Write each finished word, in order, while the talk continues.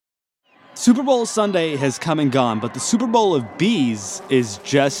Super Bowl Sunday has come and gone, but the Super Bowl of bees is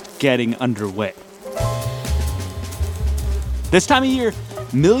just getting underway. This time of year,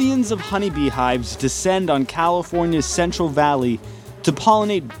 millions of honeybee hives descend on California's Central Valley to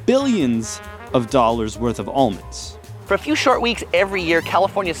pollinate billions of dollars worth of almonds. For a few short weeks every year,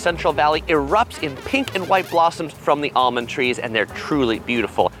 California's Central Valley erupts in pink and white blossoms from the almond trees, and they're truly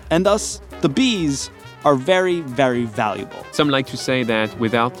beautiful. And thus, the bees are very, very valuable. Some like to say that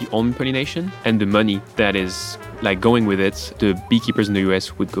without the almond pollination and the money that is going with it, the beekeepers in the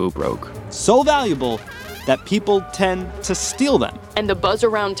US would go broke. So valuable that people tend to steal them. And the buzz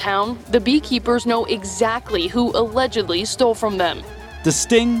around town, the beekeepers know exactly who allegedly stole from them. The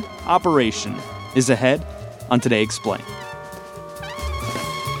sting operation is ahead on Today Explained.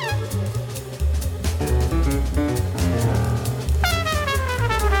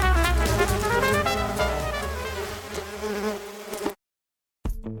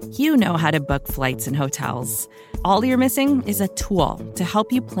 You know how to book flights and hotels. All you're missing is a tool to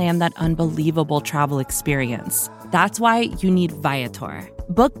help you plan that unbelievable travel experience. That's why you need Viator.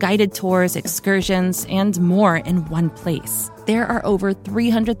 Book guided tours, excursions, and more in one place. There are over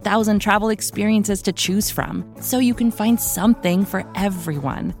 300,000 travel experiences to choose from, so you can find something for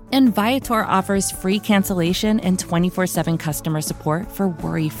everyone. And Viator offers free cancellation and 24/7 customer support for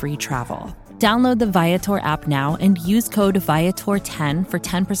worry-free travel. Download the Viator app now and use code Viator10 for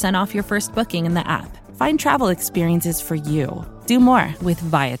 10% off your first booking in the app. Find travel experiences for you. Do more with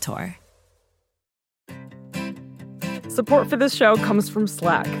Viator. Support for this show comes from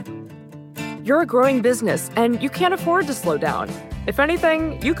Slack. You're a growing business and you can't afford to slow down. If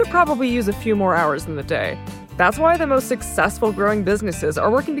anything, you could probably use a few more hours in the day. That's why the most successful growing businesses are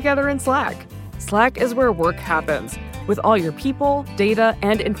working together in Slack. Slack is where work happens, with all your people, data,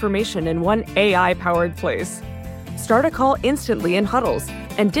 and information in one AI-powered place. Start a call instantly in huddles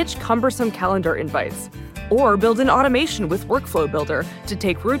and ditch cumbersome calendar invites. Or build an automation with Workflow Builder to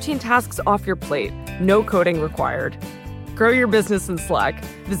take routine tasks off your plate. No coding required. Grow your business in Slack.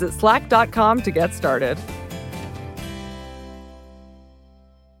 Visit slack.com to get started.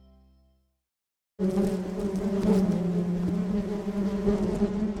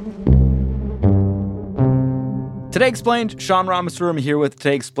 Today Explained, Sean Rameswaram here with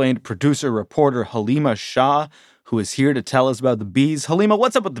Today Explained producer, reporter Halima Shah, who is here to tell us about the bees. Halima,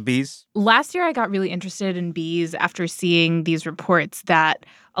 what's up with the bees? Last year, I got really interested in bees after seeing these reports that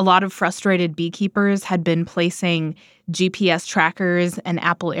a lot of frustrated beekeepers had been placing GPS trackers and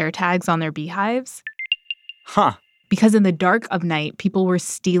Apple AirTags on their beehives. Huh. Because in the dark of night, people were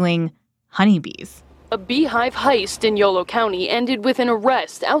stealing honeybees. A beehive heist in Yolo County ended with an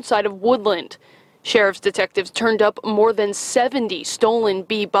arrest outside of Woodland. Sheriff's detectives turned up more than 70 stolen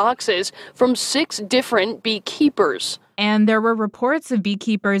bee boxes from 6 different beekeepers. And there were reports of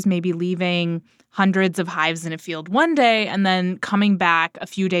beekeepers maybe leaving hundreds of hives in a field one day and then coming back a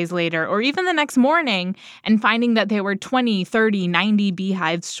few days later or even the next morning and finding that they were 20, 30, 90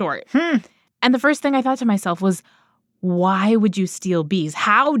 beehives short. And the first thing I thought to myself was, why would you steal bees?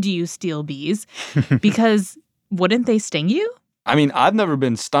 How do you steal bees? Because wouldn't they sting you? I mean, I've never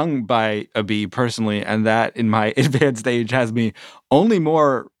been stung by a bee personally, and that in my advanced age has me only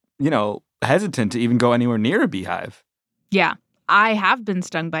more, hesitant to even go anywhere near a beehive. Yeah, I have been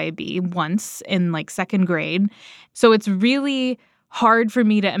stung by a bee once in second grade. So it's really hard for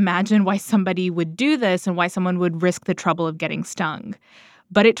me to imagine why somebody would do this and why someone would risk the trouble of getting stung.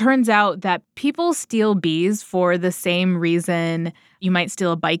 But it turns out that people steal bees for the same reason you might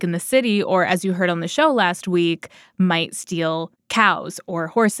steal a bike in the city or, as you heard on the show last week, might steal cows or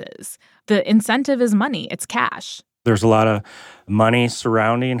horses. The incentive is money. It's cash. There's a lot of money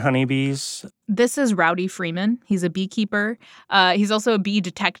surrounding honeybees. This is Rowdy Freeman. He's a beekeeper. He's also a bee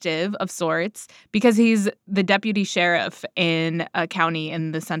detective of sorts because he's the deputy sheriff in a county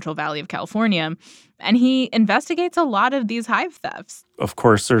in the Central Valley of California. And he investigates a lot of these hive thefts. Of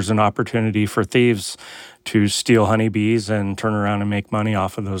course, there's an opportunity for thieves to steal honeybees and turn around and make money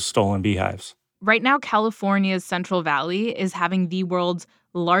off of those stolen beehives. Right now, California's Central Valley is having the world's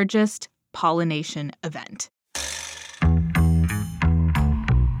largest pollination event.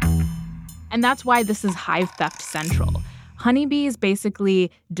 And that's why this is Hive Theft Central. Honeybees basically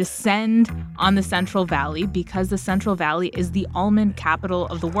descend on the Central Valley because the Central Valley is the almond capital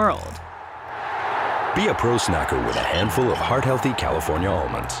of the world. Be a pro snacker with a handful of heart-healthy California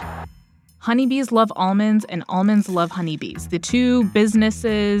almonds. Honeybees love almonds and almonds love honeybees. The two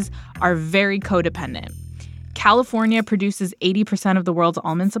businesses are very codependent. California produces 80% of the world's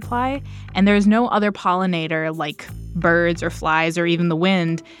almond supply, and there's no other pollinator like birds or flies or even the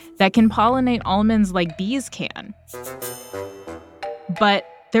wind that can pollinate almonds like bees can. But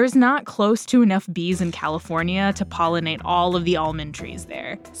There's not close to enough bees in California to pollinate all of the almond trees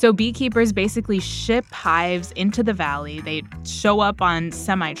there. So beekeepers basically ship hives into the valley. They show up on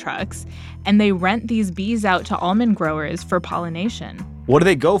semi-trucks, and they rent these bees out to almond growers for pollination. What do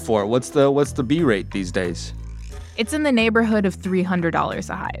they go for? What's the bee rate these days? It's in the neighborhood of $300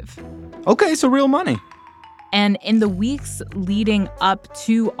 a hive. Okay, so real money. And in the weeks leading up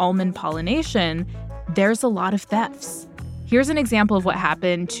to almond pollination, there's a lot of thefts. Here's an example of what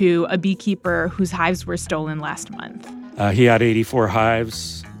happened to a beekeeper whose hives were stolen last month. He had 84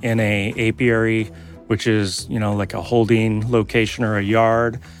 hives in a apiary, which is, like a holding location or a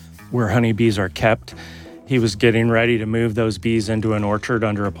yard where honeybees are kept. He was getting ready to move those bees into an orchard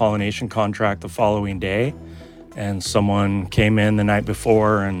under a pollination contract the following day. And someone came in the night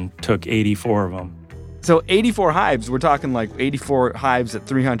before and took 84 of them. So 84 hives, we're talking like 84 hives at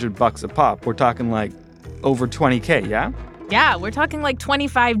 $300 a pop. We're talking like over 20K, yeah? Yeah, we're talking like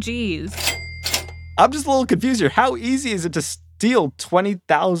 25 Gs. I'm just a little confused here. How easy is it to steal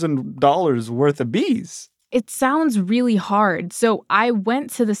 $20,000 worth of bees? It sounds really hard. So I went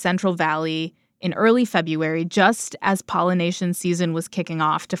to the Central Valley in early February, just as pollination season was kicking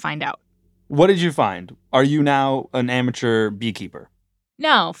off, to find out. What did you find? Are you now an amateur beekeeper?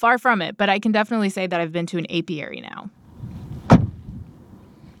 No, far from it, but I can definitely say that I've been to an apiary now.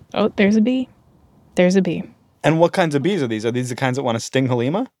 Oh, there's a bee. There's a bee. And what kinds of bees are these? Are these the kinds that want to sting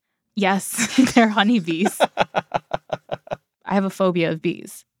Halima? Yes, they're honeybees. I have a phobia of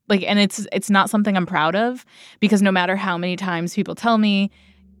bees. And it's not something I'm proud of, because no matter how many times people tell me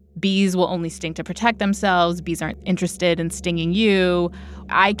bees will only sting to protect themselves, bees aren't interested in stinging you,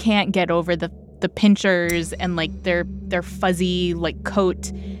 I can't get over the pinchers and their fuzzy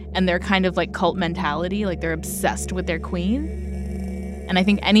coat and their kind of cult mentality, they're obsessed with their queen. And I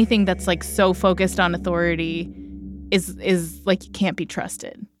think anything that's so focused on authority is you can't be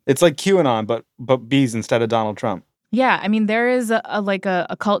trusted. It's like QAnon, but bees instead of Donald Trump. Yeah, I mean, there is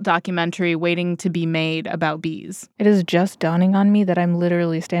a cult documentary waiting to be made about bees. It is just dawning on me that I'm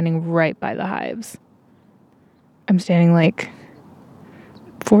literally standing right by the hives. I'm standing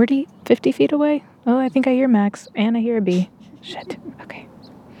 40, 50 feet away. Oh, I think I hear Max, and I hear a bee. Shit, okay.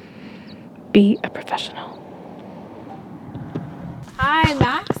 Be a professional. Hi,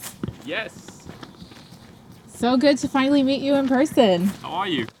 Max. Yes. So good to finally meet you in person. How are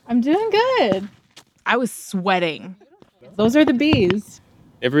you? I'm doing good. I was sweating. Those are the bees.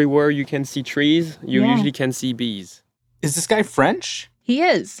 Everywhere you can see trees, you usually can see bees. Is this guy French? He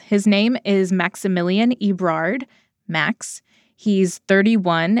is. His name is Maximilien Ebrard, Max. He's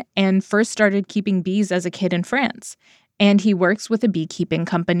 31 and first started keeping bees as a kid in France. And he works with a beekeeping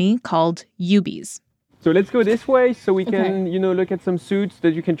company called UBees. So let's go this way so we can, look at some suits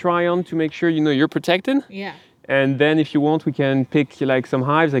that you can try on to make sure, you're protected. Yeah. And then if you want, we can pick some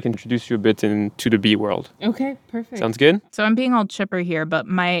hives. I can introduce you a bit into the bee world. Okay, perfect. Sounds good? So I'm being all chipper here, but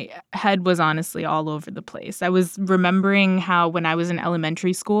my head was honestly all over the place. I was remembering how when I was in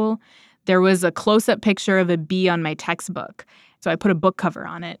elementary school, there was a close-up picture of a bee on my textbook. So I put a book cover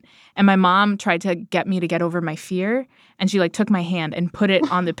on it. And my mom tried to get me to get over my fear. And she took my hand and put it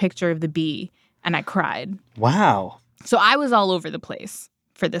on the picture of the bee. And I cried. Wow. So I was all over the place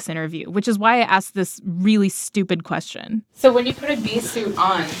for this interview, which is why I asked this really stupid question. So when you put a bee suit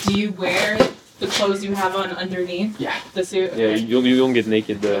on, do you wear the clothes you have on underneath? Yeah. The suit? Yeah, Okay. you don't get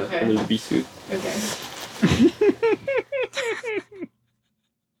naked under the bee suit. Okay.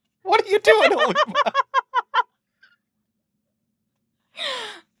 What are you doing, Halima?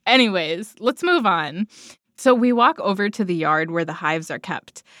 Anyways, let's move on. So we walk over to the yard where the hives are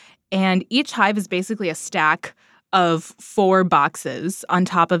kept. And each hive is basically a stack of 4 boxes on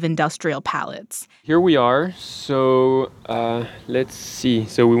top of industrial pallets. Here we are. So let's see.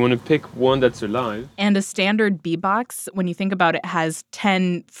 So we want to pick one that's alive. And a standard bee box, when you think about it, has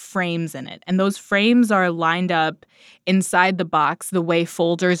 10 frames in it. And those frames are lined up inside the box the way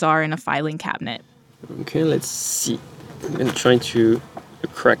folders are in a filing cabinet. Okay, let's see. I'm going to try to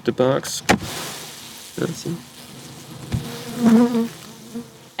crack the box. Let's see.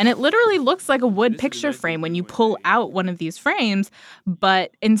 And it literally looks like a wood picture frame when you pull out one of these frames,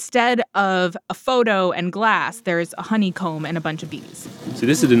 but instead of a photo and glass, there's a honeycomb and a bunch of bees. So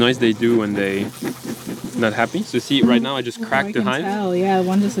this is the noise they do when they not happy. So see, right now I just cracked the hive. Oh, yeah,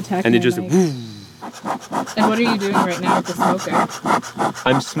 one just attacked and it just woo. And what are you doing right now with the smoker?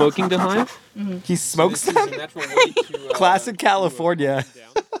 I'm smoking the hive. Mm-hmm. He smokes them? Classic California.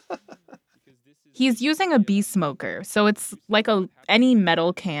 He's using a bee smoker, so it's like any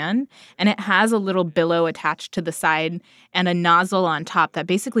metal can, and it has a little billow attached to the side and a nozzle on top that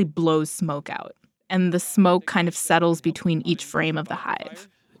basically blows smoke out. And the smoke kind of settles between each frame of the hive.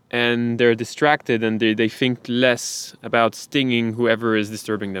 and they're distracted and they think less about stinging whoever is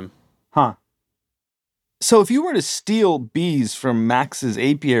disturbing them. Huh. So if you were to steal bees from Max's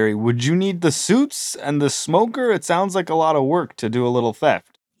apiary, would you need the suits and the smoker? It sounds like a lot of work to do a little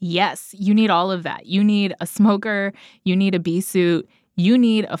theft. Yes, you need all of that. You need a smoker, you need a bee suit, you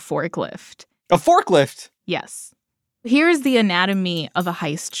need a forklift. A forklift? Yes. Here's the anatomy of a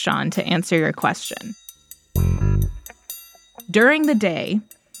heist, Sean, to answer your question. During the day,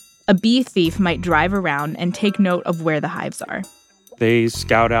 a bee thief might drive around and take note of where the hives are. They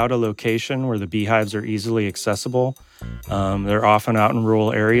scout out a location where the beehives are easily accessible. They're often out in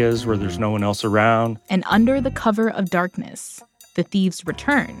rural areas where there's no one else around. And under the cover of darkness, the thieves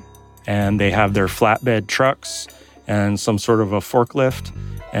return. And they have their flatbed trucks and some sort of a forklift.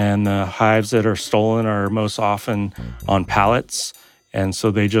 And the hives that are stolen are most often on pallets. And so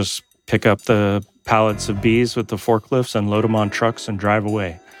they just pick up the pallets of bees with the forklifts and load them on trucks and drive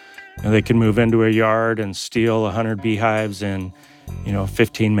away. And they can move into a yard and steal 100 beehives in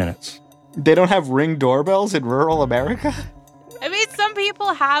 15 minutes. They don't have Ring doorbells in rural America? I mean, some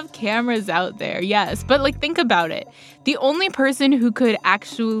people have cameras out there, yes. But, think about it. The only person who could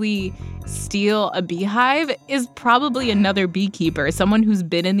actually steal a beehive is probably another beekeeper, someone who's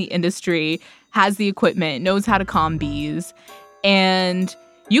been in the industry, has the equipment, knows how to calm bees. And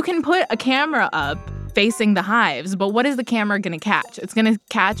you can put a camera up facing the hives, but what is the camera going to catch? It's going to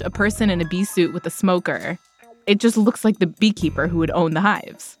catch a person in a bee suit with a smoker. It just looks like the beekeeper who would own the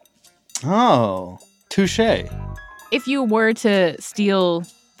hives. Oh, touche. If you were to steal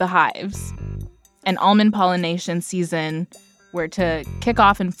the hives and almond pollination season were to kick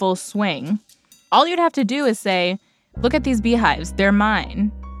off in full swing, all you'd have to do is say, look at these beehives, they're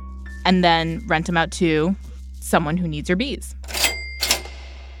mine, and then rent them out to someone who needs your bees.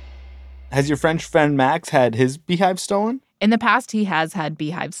 Has your French friend Max had his beehive stolen? In the past, he has had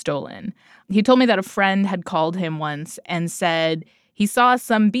beehives stolen. He told me that a friend had called him once and said he saw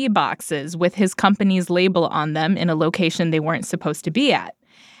some bee boxes with his company's label on them in a location they weren't supposed to be at.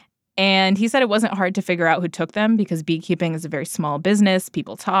 And he said it wasn't hard to figure out who took them because beekeeping is a very small business,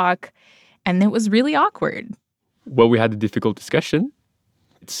 people talk, and it was really awkward. Well, we had a difficult discussion.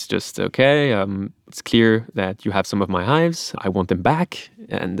 It's just, okay, it's clear that you have some of my hives. I want them back.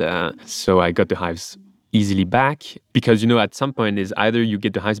 And so I got the hives easily back because, at some point is either you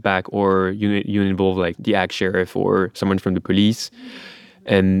get the hives back or you involve the ag sheriff or someone from the police,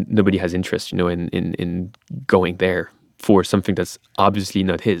 and nobody has interest, in going there for something that's obviously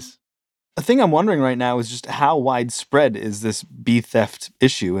not his. The thing I'm wondering right now is just how widespread is this bee theft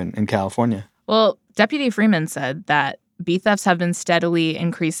issue in California? Well, Deputy Freeman said that bee thefts have been steadily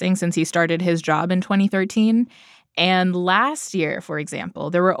increasing since he started his job in 2013. And last year, for example,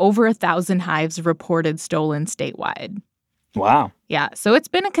 there were over 1,000 hives reported stolen statewide. Wow. Yeah, so it's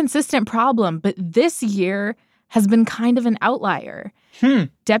been a consistent problem, but this year has been kind of an outlier.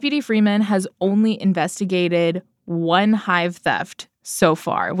 Deputy Freeman has only investigated one hive theft so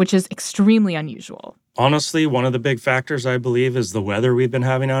far, which is extremely unusual. Honestly, one of the big factors, I believe, is the weather we've been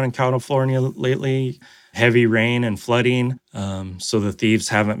having out in California lately. Heavy rain and flooding. So the thieves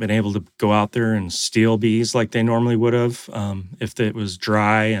haven't been able to go out there and steal bees like they normally would have if it was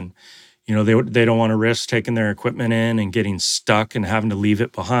dry. And, they don't want to risk taking their equipment in and getting stuck and having to leave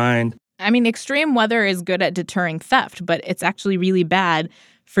it behind. I mean, extreme weather is good at deterring theft, but it's actually really bad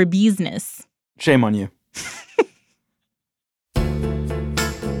for business. Shame on you.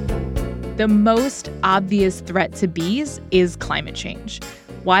 The most obvious threat to bees is climate change.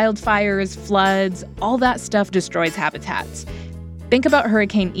 Wildfires, floods, all that stuff destroys habitats. Think about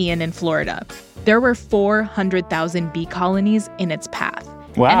Hurricane Ian in Florida. There were 400,000 bee colonies in its path.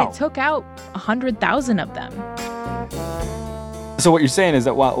 Wow. And it took out 100,000 of them. So what you're saying is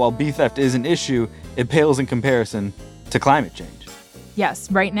that while bee theft is an issue, it pales in comparison to climate change.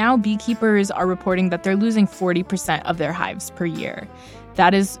 Yes, right now beekeepers are reporting that they're losing 40% of their hives per year.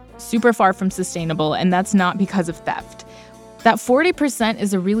 That is super far from sustainable, and that's not because of theft. That 40%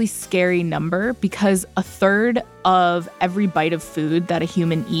 is a really scary number because a third of every bite of food that a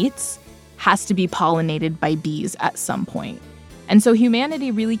human eats has to be pollinated by bees at some point. And so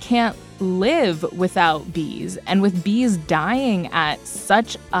humanity really can't live without bees. And with bees dying at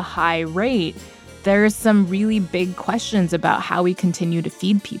such a high rate, there's some really big questions about how we continue to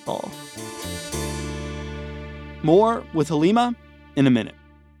feed people. More with Halima in a minute.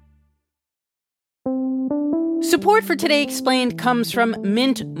 Support for Today Explained comes from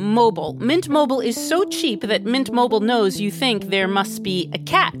Mint Mobile. Mint Mobile is so cheap that Mint Mobile knows you think there must be a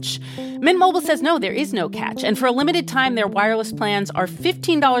catch. Mint Mobile says no, there is no catch. And for a limited time, their wireless plans are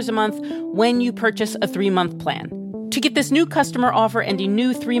 $15 a month when you purchase a 3-month plan. To get this new customer offer and a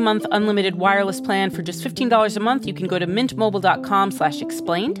new 3-month unlimited wireless plan for just $15 a month, you can go to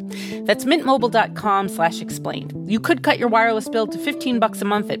mintmobile.com/explained. That's mintmobile.com/explained. You could cut your wireless bill to $15 a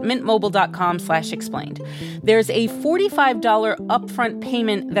month at mintmobile.com/explained. There's a $45 upfront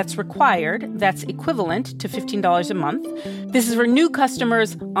payment that's required. That's equivalent to $15 a month. This is for new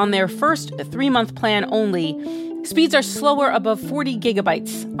customers on their first 3-month plan only. Speeds are slower above 40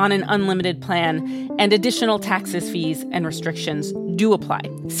 gigabytes on an unlimited plan, and additional taxes, fees, and restrictions do apply.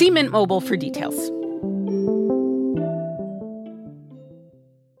 See Mint Mobile for details.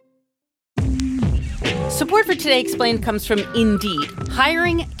 Support for Today Explained comes from Indeed.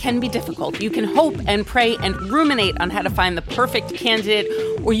 Hiring can be difficult. You can hope and pray and ruminate on how to find the perfect candidate,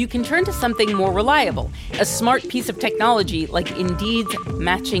 or you can turn to something more reliable, a smart piece of technology like Indeed's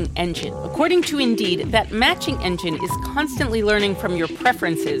matching engine. According to Indeed, that matching engine is constantly learning from your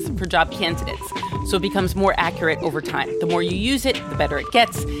preferences for job candidates, so it becomes more accurate over time. The more you use it, the better it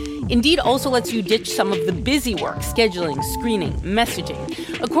gets. Indeed also lets you ditch some of the busy work, scheduling, screening, messaging.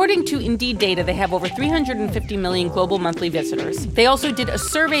 According to Indeed data, they have over 350 million global monthly visitors. They also did a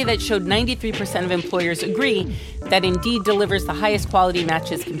survey that showed 93% of employers agree that Indeed delivers the highest quality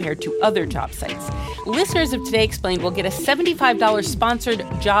matches compared to other job sites. Listeners of Today Explained will get a $75 sponsored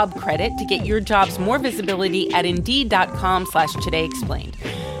job credit to get your jobs more visibility at Indeed.com/todayexplained.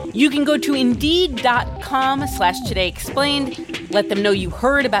 You can go to Indeed.com/todayexplained. Let them know you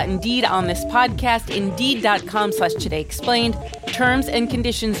heard about Indeed on this podcast. Indeed.com/todayexplained. Terms and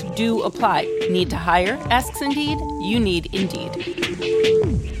conditions do apply. Need to hire? Asks Indeed. You need Indeed.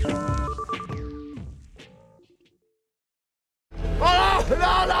 Oh,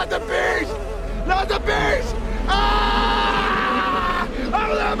 no, not the bees! Not the bees! Ah!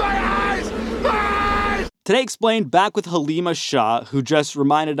 Open my eyes! Eyes! Today Explained back with Halima Shah, who just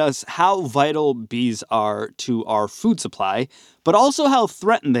reminded us how vital bees are to our food supply, but also how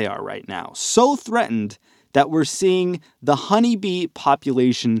threatened they are right now. So threatened that we're seeing the honeybee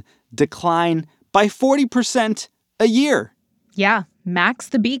population decline by 40% a year. Yeah, Max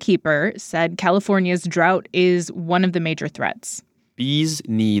the beekeeper said California's drought is one of the major threats. Bees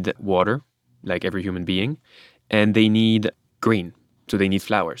need water, like every human being, and they need green, so they need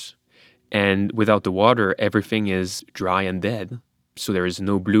flowers. And without the water, everything is dry and dead. So there is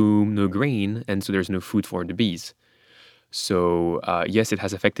no bloom, no green, and so there's no food for the bees. So yes, it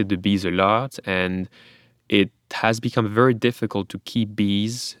has affected the bees a lot, and it has become very difficult to keep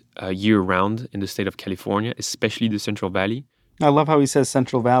bees year-round in the state of California, especially the Central Valley. I love how he says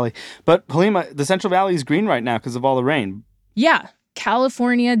Central Valley. But Halima, the Central Valley is green right now because of all the rain. Yeah,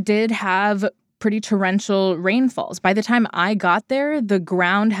 California did have pretty torrential rainfalls. By the time I got there, the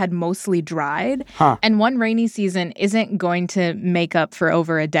ground had mostly dried. And one rainy season isn't going to make up for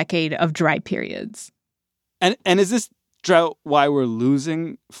over a decade of dry periods. And is this drought why we're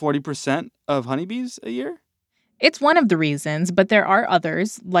losing 40% of honeybees a year? It's one of the reasons, but there are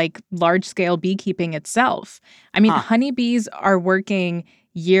others, like large-scale beekeeping itself. I mean, honeybees are working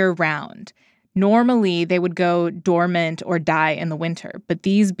year-round. Normally, they would go dormant or die in the winter, but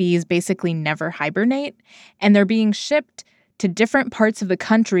these bees basically never hibernate, and they're being shipped to different parts of the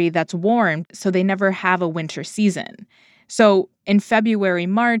country that's warm, so they never have a winter season. So in February,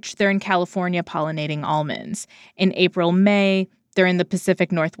 March, they're in California pollinating almonds. In April, May, they're in the Pacific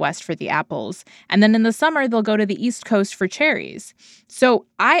Northwest for the apples. And then in the summer, they'll go to the East Coast for cherries. So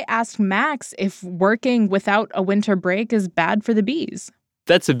I asked Max if working without a winter break is bad for the bees.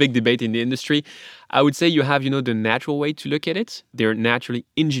 That's a big debate in the industry. I would say you have, the natural way to look at it. They're naturally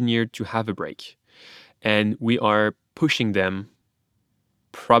engineered to have a break. And we are pushing them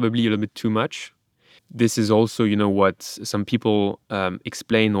probably a little bit too much. This is also, what some people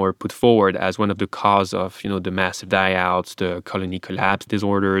explain or put forward as one of the cause of, the massive die-outs, the colony collapse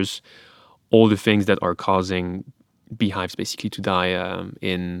disorders, all the things that are causing beehives basically to die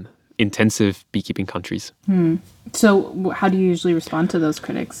in intensive beekeeping countries. So how do you usually respond to those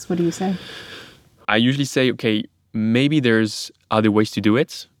critics? What do you say? I usually say, okay, maybe there's other ways to do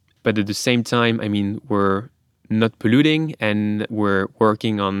it, but at the same time, we're not polluting and we're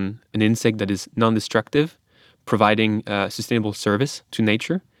working on an insect that is non-destructive, providing a sustainable service to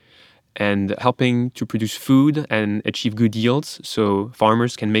nature and helping to produce food and achieve good yields so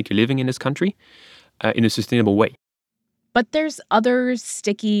farmers can make a living in this country in a sustainable way. But there's other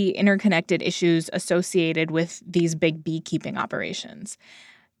sticky, interconnected issues associated with these big beekeeping operations.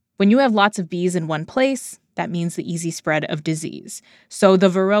 When you have lots of bees in one place, that means the easy spread of disease. So the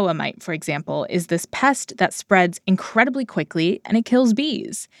varroa mite, for example, is this pest that spreads incredibly quickly and it kills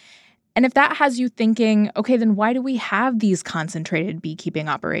bees. And if that has you thinking, okay, then why do we have these concentrated beekeeping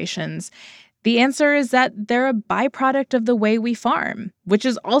operations? The answer is that they're a byproduct of the way we farm, which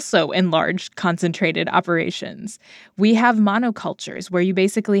is also in large, concentrated operations. We have monocultures, where you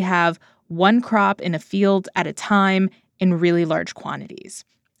basically have one crop in a field at a time in really large quantities.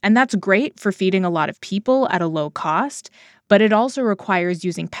 And that's great for feeding a lot of people at a low cost, but it also requires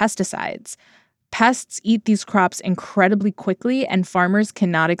using pesticides. Pests eat these crops incredibly quickly, and farmers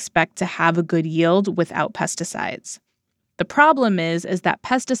cannot expect to have a good yield without pesticides. The problem is that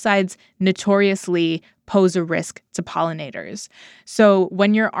pesticides notoriously pose a risk to pollinators. So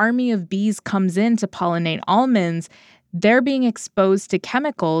when your army of bees comes in to pollinate almonds, they're being exposed to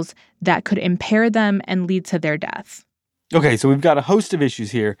chemicals that could impair them and lead to their death. Okay, so we've got a host of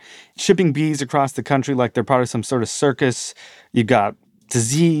issues here. Shipping bees across the country like they're part of some sort of circus. You've got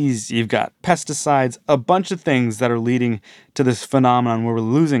disease, you've got pesticides, a bunch of things that are leading to this phenomenon where we're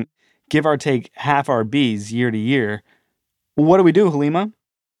losing, give or take, half our bees year to year. What do we do, Halima?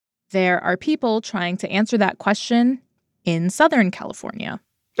 There are people trying to answer that question in Southern California.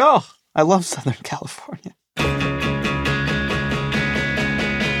 Oh, I love Southern California.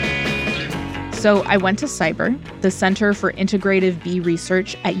 So I went to CIBER, the Center for Integrative Bee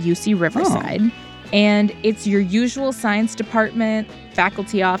Research at UC Riverside. Oh. And it's your usual science department,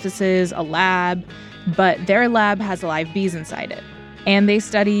 faculty offices, a lab, but their lab has live bees inside it. And they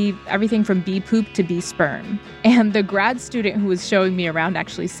study everything from bee poop to bee sperm. And the grad student who was showing me around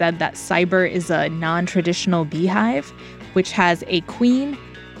actually said that CIBER is a non-traditional beehive, which has a queen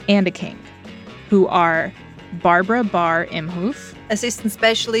and a king, who are Barbara Bar Imhoff, assistant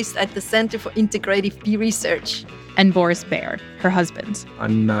specialist at the Center for Integrative Bee Research, and Boris Baer, her husband.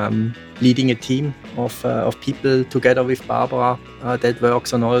 I'm leading a team of people together with Barbara that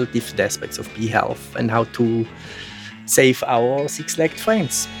works on all different aspects of bee health and how to save our six-legged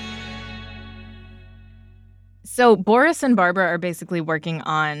friends. So Boris and Barbara are basically working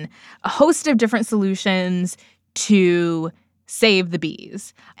on a host of different solutions to save the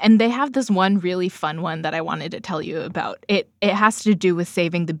bees. And they have this one really fun one that I wanted to tell you about. It has to do with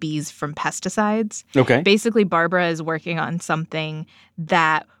saving the bees from pesticides. Okay. Basically, Barbara is working on something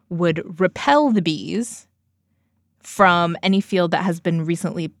that would repel the bees from any field that has been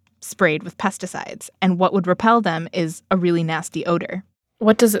recently sprayed with pesticides. And what would repel them is a really nasty odor.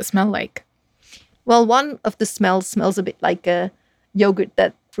 What does it smell like? Well, one of the smells a bit like a yogurt,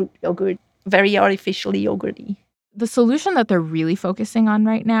 that fruit yogurt, very artificially yogurty. The solution that they're really focusing on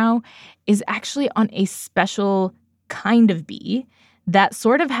right now is actually on a special kind of bee that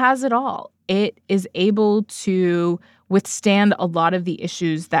sort of has it all. It is able to withstand a lot of the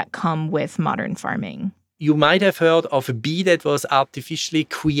issues that come with modern farming. You might have heard of a bee that was artificially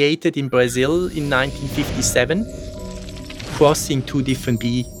created in Brazil in 1957, crossing two different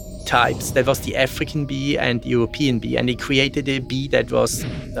bee types. That was the African bee and the European bee. And they created a bee that was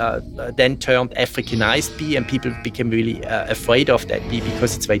then termed Africanized bee, and people became really afraid of that bee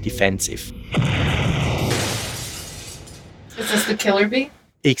because it's very defensive. Is this the killer bee?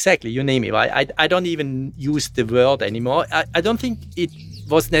 Exactly, you name it. Right? I don't even use the word anymore. I don't think it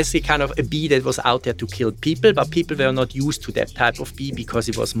was necessarily kind of a bee that was out there to kill people, but people were not used to that type of bee because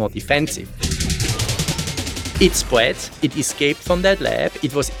it was more defensive. It spread, it escaped from that lab,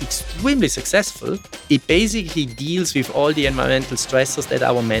 it was extremely successful. It basically deals with all the environmental stressors that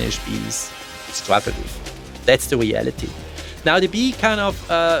our managed bees struggle with. That's the reality. Now the bee kind of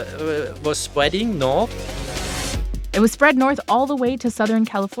was spreading north. It was spread north all the way to Southern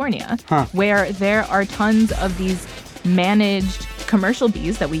California, where there are tons of these managed commercial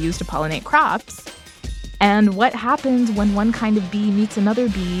bees that we use to pollinate crops. And what happens when one kind of bee meets another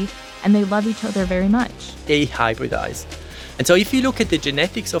bee and they love each other very much? They hybridize. And so if you look at the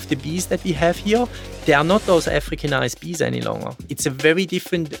genetics of the bees that we have here, they are not those Africanized bees any longer. It's a very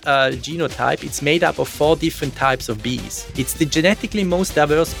different genotype. It's made up of 4 different types of bees. It's the genetically most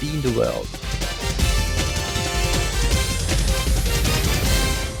diverse bee in the world.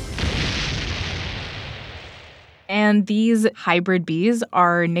 And these hybrid bees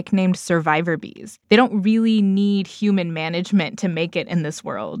are nicknamed survivor bees. They don't really need human management to make it in this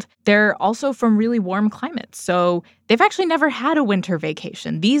world. They're also from really warm climates, so they've actually never had a winter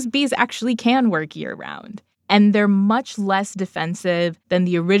vacation. These bees actually can work year-round. And they're much less defensive than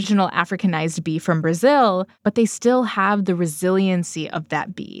the original Africanized bee from Brazil, but they still have the resiliency of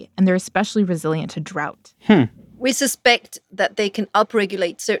that bee, and they're especially resilient to drought. We suspect that they can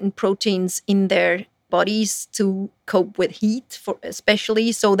upregulate certain proteins in their bodies to cope with heat,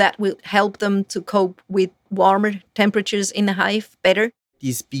 especially, so that will help them to cope with warmer temperatures in the hive better.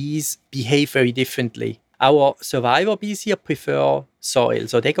 These bees behave very differently. Our survivor bees here prefer soil,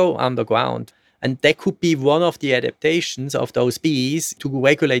 so they go underground. And that could be one of the adaptations of those bees to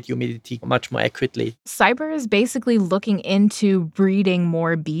regulate humidity much more accurately. CyBER is basically looking into breeding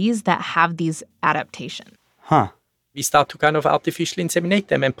more bees that have these adaptations. Huh. We start to kind of artificially inseminate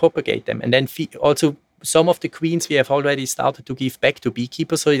them and propagate them. And then also some of the queens we have already started to give back to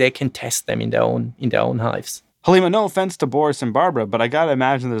beekeepers so they can test them in their own hives. Halima, no offense to Boris and Barbara, but I gotta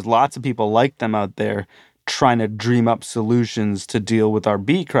imagine there's lots of people like them out there trying to dream up solutions to deal with our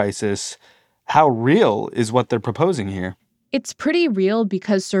bee crisis. How real is what they're proposing here? It's pretty real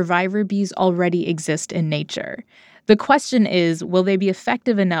because survivor bees already exist in nature. The question is, will they be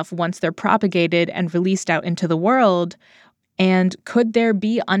effective enough once they're propagated and released out into the world? And could there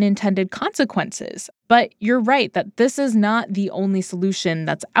be unintended consequences? But you're right that this is not the only solution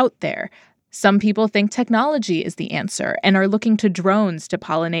that's out there. Some people think technology is the answer and are looking to drones to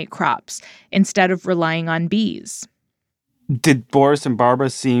pollinate crops instead of relying on bees. Did Boris and Barbara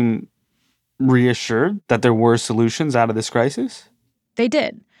seem reassured that there were solutions out of this crisis? They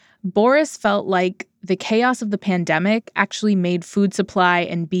did. Boris felt like the chaos of the pandemic actually made food supply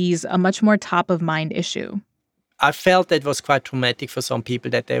and bees a much more top-of-mind issue. I felt that was quite traumatic for some people,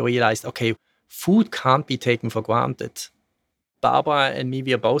 that they realized, okay, food can't be taken for granted. Barbara and me,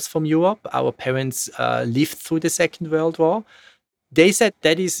 we are both from Europe. Our parents lived through the Second World War. They said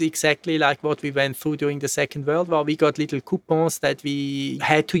that is exactly like what we went through during the Second World War. We got little coupons that we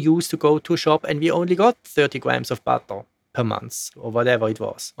had to use to go to a shop, and we only got 30 grams of butter per month or whatever it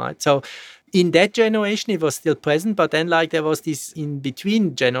was, right? So in that generation, it was still present, but then like there was this in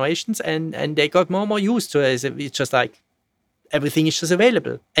between generations, and they got more and more used to it. It's just like everything is just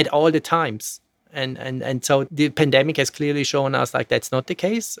available at all the times. And so the pandemic has clearly shown us like that's not the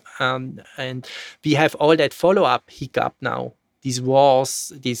case. And we have all that follow-up hiccup now, these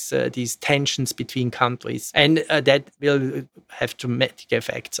wars, these tensions between countries. And that will have dramatic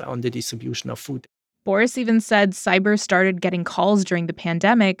effects on the distribution of food. Boris even said CyBER started getting calls during the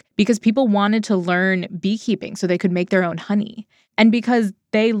pandemic because people wanted to learn beekeeping so they could make their own honey. And because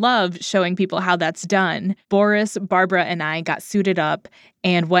they love showing people how that's done, Boris, Barbara, and I got suited up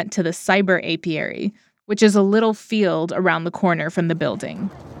and went to the CyBER apiary, which is a little field around the corner from the building.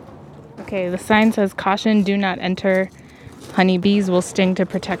 Okay, the sign says, "Caution, do not enter. Honeybees will sting to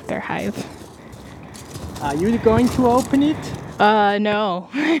protect their hive." Are you going to open it? No,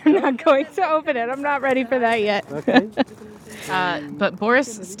 I'm not going to open it. I'm not ready for that yet. Okay. But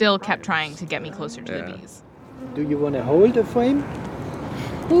Boris still kept trying to get me closer to the bees. Do you want to hold the frame?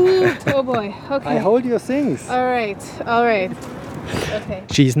 Ooh, oh boy. Okay. I hold your things. All right. Okay.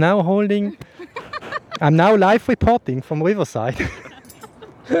 She's now holding... I'm now live reporting from Riverside.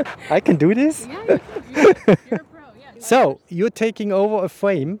 I can do this? Yeah, you're a pro, yeah. So, you're taking over a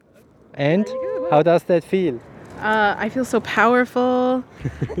frame, and how does that feel? I feel so powerful.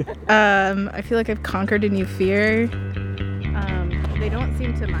 I feel like I've conquered a new fear. They don't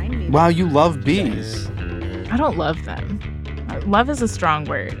seem to mind me. Wow, you love bees. I don't love them. Love is a strong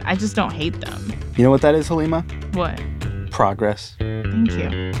word. I just don't hate them. You know what that is, Halima? What? Progress. Thank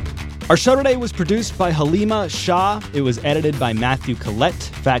you. Our show today was produced by Halima Shah. It was edited by Matthew Collette,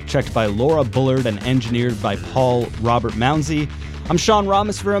 fact-checked by Laura Bullard, and engineered by Paul Robert Mounsey. I'm Sean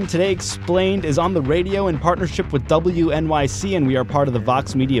Rameswaram. Today Explained is on the radio in partnership with WNYC, and we are part of the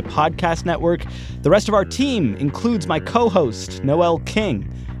Vox Media Podcast Network. The rest of our team includes my co-host, Noel King,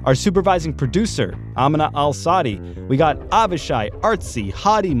 our supervising producer, Amina Al-Sadi. We got Avishai, Artsy,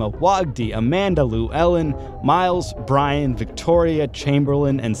 Hadi Mawagdi, Amanda Llewellyn, Miles, Brian, Victoria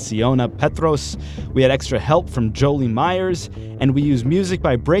Chamberlain, and Siona Petros. We had extra help from Jolie Myers, and we used music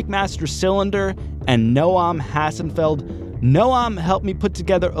by Breakmaster Cylinder and Noam Hassenfeld. Noam helped me put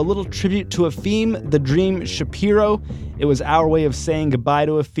together a little tribute to Efim, the Dream Shapiro. It was our way of saying goodbye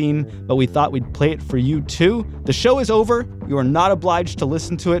to Efim, but we thought we'd play it for you too. The show is over. You are not obliged to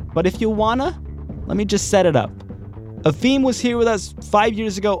listen to it, but if you wanna, let me just set it up. Efim was here with us 5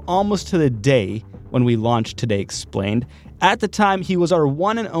 years ago, almost to the day when we launched Today Explained. At the time, he was our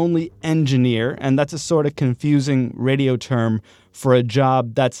one and only engineer, and that's a sort of confusing radio term for a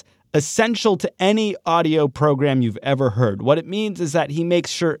job that's essential to any audio program you've ever heard. What it means is that he makes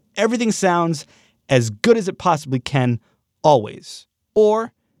sure everything sounds as good as it possibly can, always.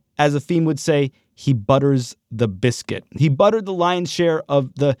 Or, as Efim would say, he butters the biscuit. He buttered the lion's share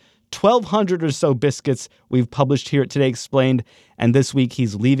of the 1,200 or so biscuits we've published here at Today Explained, and this week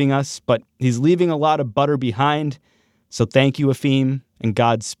he's leaving us, but he's leaving a lot of butter behind. So thank you, Efim, and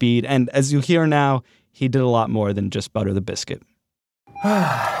Godspeed. And as you hear now, he did a lot more than just butter the biscuit.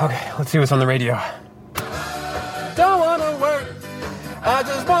 Okay, let's see what's on the radio. Don't wanna work, I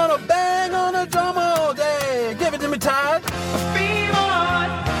just wanna bang on the drum all day. Give it to me tight. A fever,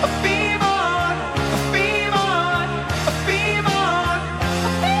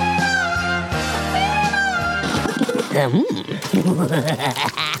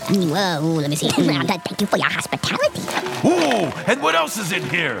 Whoa, let me see. Thank you for your hospitality. Ooh, and what else is in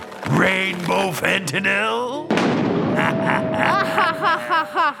here? Rainbow fentanyl?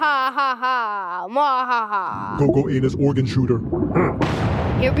 Go anus organ shooter.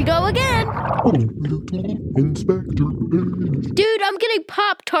 Here we go again. Inspector. Dude, I'm getting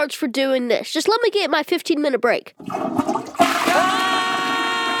Pop-Tarts for doing this. Just let me get my 15-minute break. Me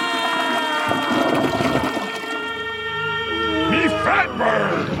fat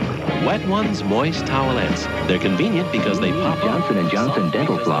bird! Wet Ones Moist Towelettes. They're convenient because they pop Johnson & Johnson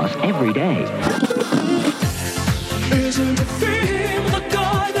Dental Floss every day. Isn't the theme the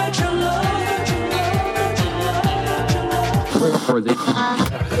guy that you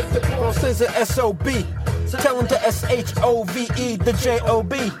Well, says a S-O-B. Tell him to S-H-O-V-E the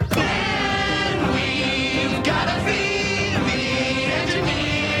J-O-B. We've got to feed the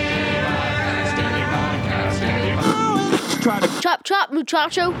engineer. Chop, chop,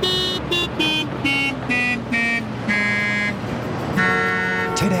 muchacho.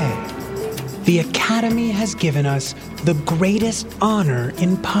 Today, the Academy has given us the greatest honor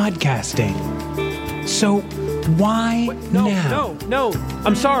in podcasting. So, why now? No.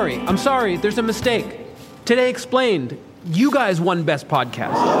 I'm sorry. There's a mistake. Today Explained, you guys won Best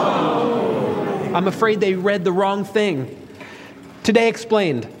Podcast. I'm afraid they read the wrong thing. Today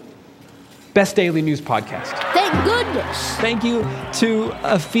Explained, Best Daily News Podcast. Thank goodness. Thank you to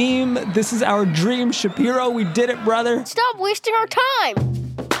Afim. This is our dream, Shapiro. We did it, brother. Stop wasting our time.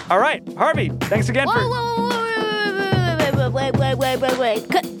 All right, Harvey, thanks again for... Wait.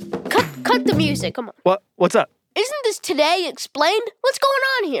 Cut the music, come on. What's up? Isn't this Today Explained? What's going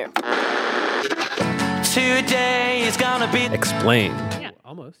on here? Today is gonna be Explained. Yeah.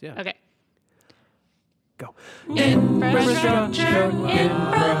 Almost, yeah. Okay. Go. Infrastructure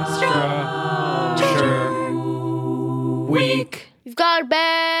Week. You've got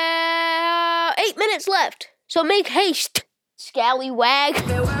about 8 minutes left, so make haste, scallywag.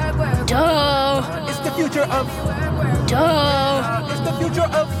 Duh. It's the future of... Duh. It's the future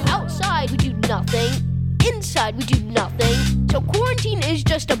of... Outside we do nothing. Inside we do nothing. So quarantine is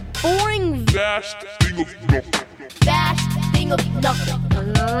just a boring Vast thing of nothing. Vast thing of nothing.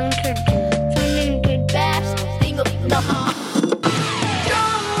 Vast thing of nothing.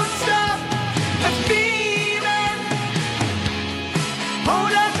 Don't stop the feeling.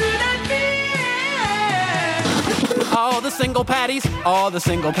 Hold on to that feeling. All the single patties,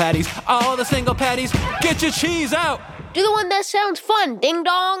 get your cheese out. Do the one that sounds fun, ding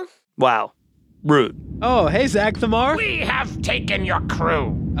dong. Wow. Rude. Oh, hey, Zach Thamar. We have taken your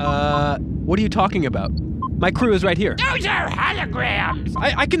crew. What are you talking about? My crew is right here. Those are holograms.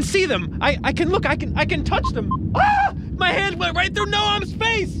 I can see them. I can look. I can touch them. Ah! My hand went right through Noam's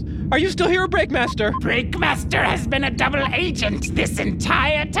face. Are you still here, Breakmaster? Breakmaster has been a double agent this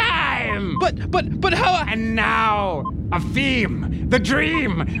entire time. But how? And now, Afim, the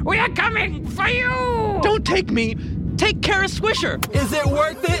dream, we are coming for you. Don't take me. Take Kara Swisher. Is it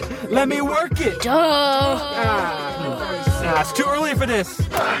worth it? Let me work it. Duh. It's too early for this.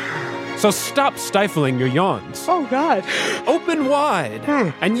 So stop stifling your yawns. Oh, God. Open wide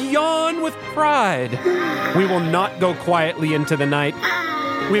and yawn with pride. We will not go quietly into the night.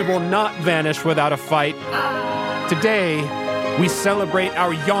 We will not vanish without a fight. Today, we celebrate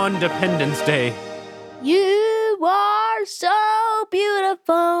our Yawn Dependence Day. You are so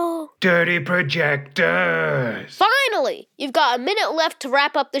beautiful. Dirty projectors. Finally, you've got a minute left to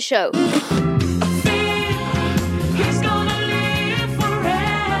wrap up the show. He's gonna live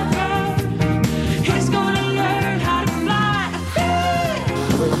forever. He's gonna learn how to fly.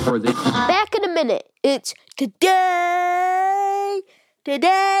 Back in a minute. It's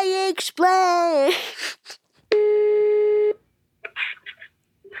Today Explained.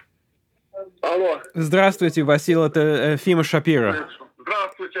 Алло. Здравствуйте, Васил, это Фима Шапира.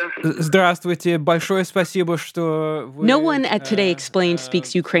 Здравствуйте. Большое спасибо, что вы... No one at Today Explained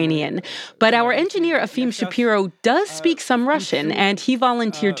speaks Ukrainian, but our engineer Afim Shapiro does speak some Russian, and he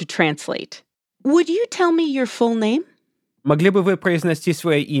volunteered to translate. Would you tell me your full name? Могли бы вы произнести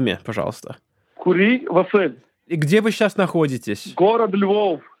свое имя, пожалуйста? Курий Василь. И где вы сейчас находитесь? Город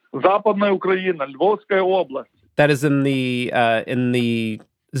Львов. Западная Украина. Львовская область. That is in the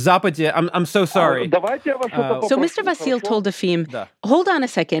Западе. I'm so sorry. So Mr. Vasil told Afim, hold on a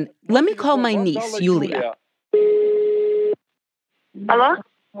second, let me call my niece, Yulia. Алло?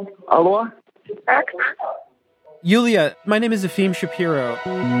 Алло? Yulia, my name is Afim Shapiro.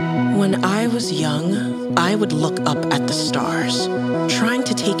 When I was young, I would look up at the stars, trying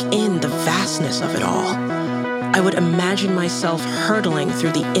to take in the vastness of it all. I would imagine myself hurtling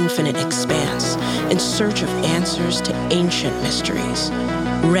through the infinite expanse in search of answers to ancient mysteries,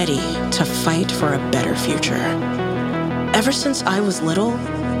 ready to fight for a better future. Ever since I was little,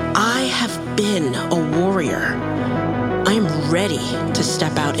 I have been a warrior. I am ready to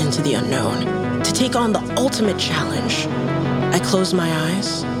step out into the unknown, to take on the ultimate challenge. I close my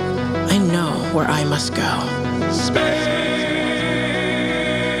eyes. I know where I must go. Space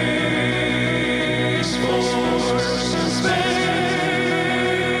Force, Space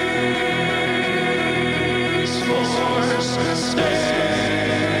Force, Space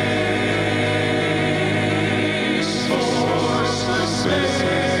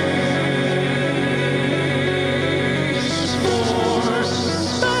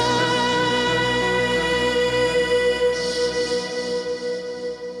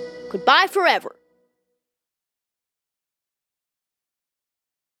Goodbye forever.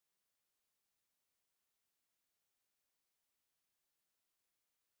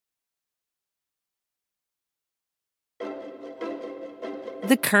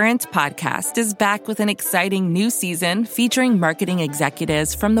 The Current podcast is back with an exciting new season featuring marketing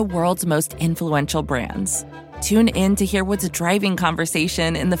executives from the world's most influential brands. Tune in to hear what's driving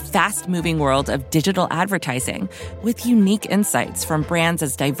conversation in the fast-moving world of digital advertising with unique insights from brands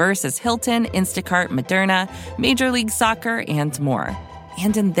as diverse as Hilton, Instacart, Moderna, Major League Soccer, and more.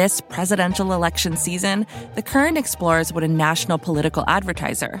 And in this presidential election season, The Current explores what a national political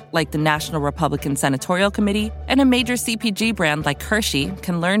advertiser, like the National Republican Senatorial Committee, and a major CPG brand like Hershey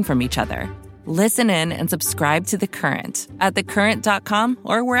can learn from each other. Listen in and subscribe to The Current at thecurrent.com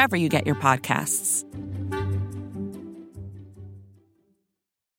or wherever you get your podcasts.